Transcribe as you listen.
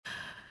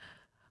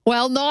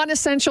Well,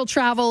 non-essential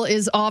travel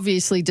is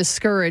obviously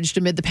discouraged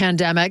amid the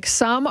pandemic.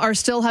 Some are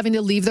still having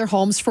to leave their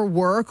homes for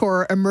work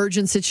or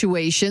emergent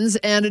situations,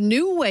 and a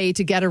new way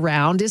to get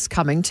around is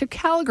coming to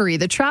Calgary.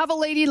 The travel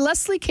lady,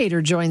 Leslie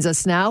Cater, joins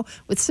us now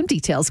with some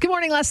details. Good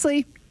morning,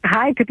 Leslie.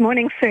 Hi, good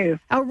morning, Sue.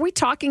 Are we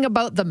talking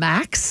about the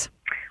MAX?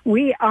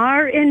 We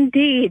are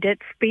indeed.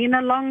 It's been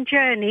a long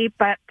journey,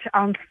 but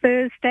on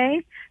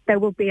Thursday, there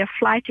will be a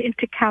flight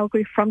into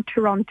Calgary from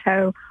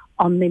Toronto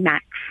on the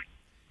MAX.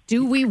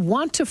 Do we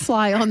want to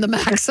fly on the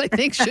MAX? I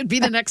think should be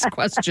the next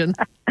question.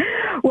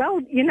 Well,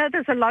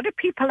 there's a lot of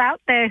people out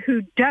there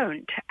who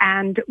don't,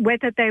 and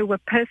whether they were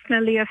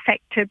personally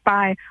affected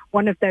by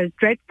one of those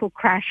dreadful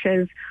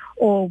crashes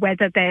or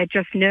whether they're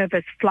just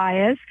nervous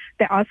flyers,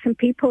 there are some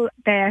people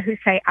there who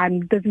say,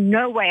 there's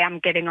no way I'm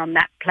getting on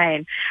that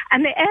plane.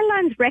 And the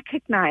airlines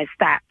recognize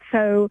that.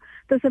 So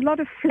there's a lot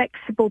of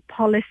flexible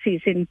policies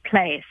in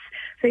place.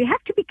 So you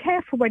have to be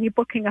careful when you're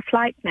booking a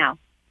flight now.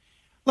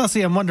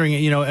 Leslie, I'm wondering,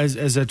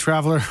 as a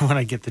traveler, when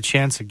I get the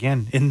chance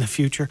again in the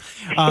future,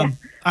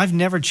 I've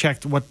never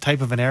checked what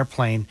type of an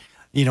airplane,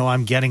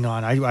 I'm getting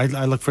on.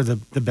 I look for the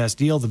best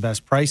deal, the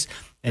best price,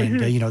 and,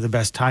 the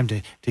best time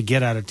to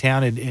get out of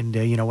town and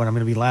when I'm going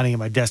to be landing at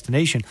my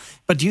destination.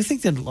 But do you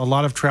think that a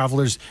lot of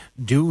travelers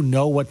do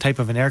know what type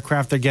of an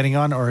aircraft they're getting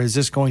on, or is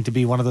this going to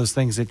be one of those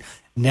things that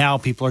now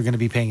people are going to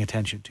be paying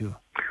attention to?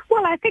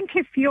 Well, I think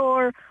if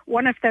you're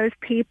one of those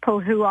people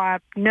who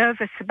are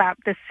nervous about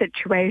this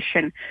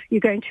situation,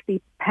 you're going to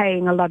be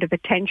paying a lot of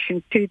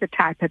attention to the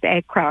type of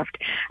aircraft.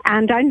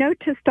 And I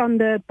noticed on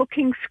the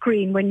booking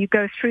screen when you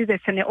go through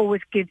this, and it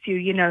always gives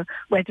you,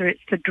 whether it's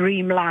the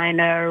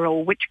Dreamliner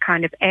or which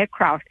kind of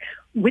aircraft.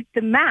 With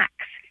the MAX,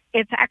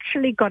 it's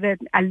actually got a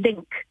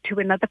link to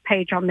another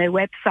page on their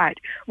website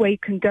where you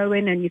can go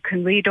in and you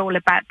can read all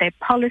about their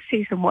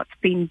policies and what's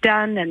been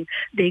done and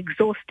the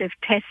exhaustive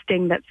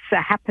testing that's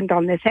happened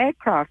on this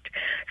aircraft.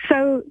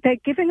 So they're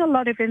giving a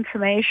lot of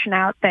information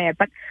out there,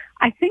 but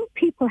I think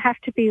people have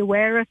to be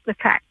aware of the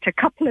fact, a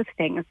couple of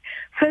things.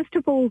 First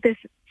of all, this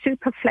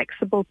super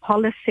flexible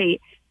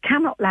policy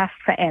cannot last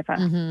forever.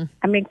 Mm-hmm.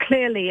 I mean,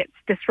 clearly it's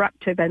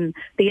disruptive and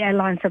the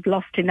airlines have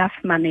lost enough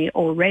money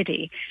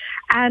already.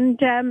 And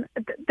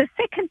the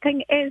second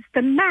thing is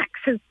the MAX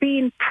has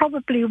been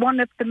probably one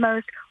of the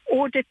most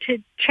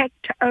audited,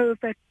 checked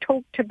over,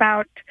 talked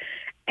about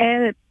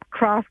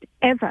aircraft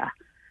ever.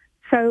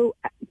 So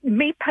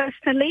me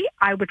personally,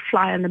 I would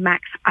fly on the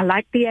MAX. I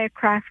like the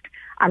aircraft.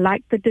 I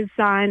like the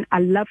design. I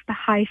love the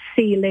high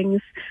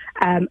ceilings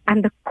and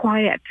the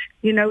quiet.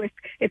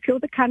 If you're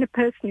the kind of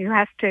person who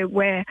has to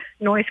wear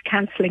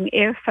noise-canceling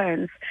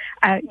earphones,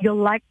 you'll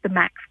like the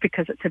MAX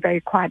because it's a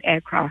very quiet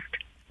aircraft.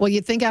 Well,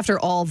 you'd think after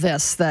all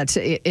this that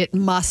it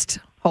must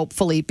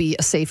hopefully be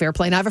a safe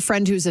airplane. I have a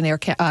friend who's a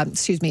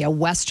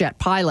WestJet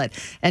pilot,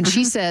 and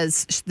she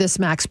says this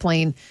MAX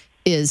plane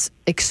is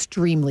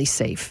extremely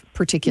safe,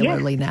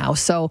 particularly now.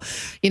 So,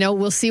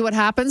 we'll see what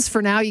happens. For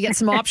now, you get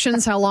some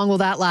options. How long will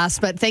that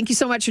last? But thank you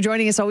so much for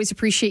joining us. Always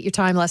appreciate your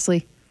time,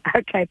 Leslie.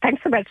 Okay,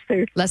 thanks so much,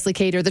 Sue. Leslie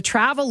Cater, the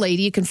travel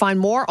lady. You can find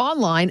more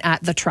online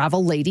at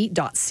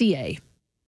thetravellady.ca.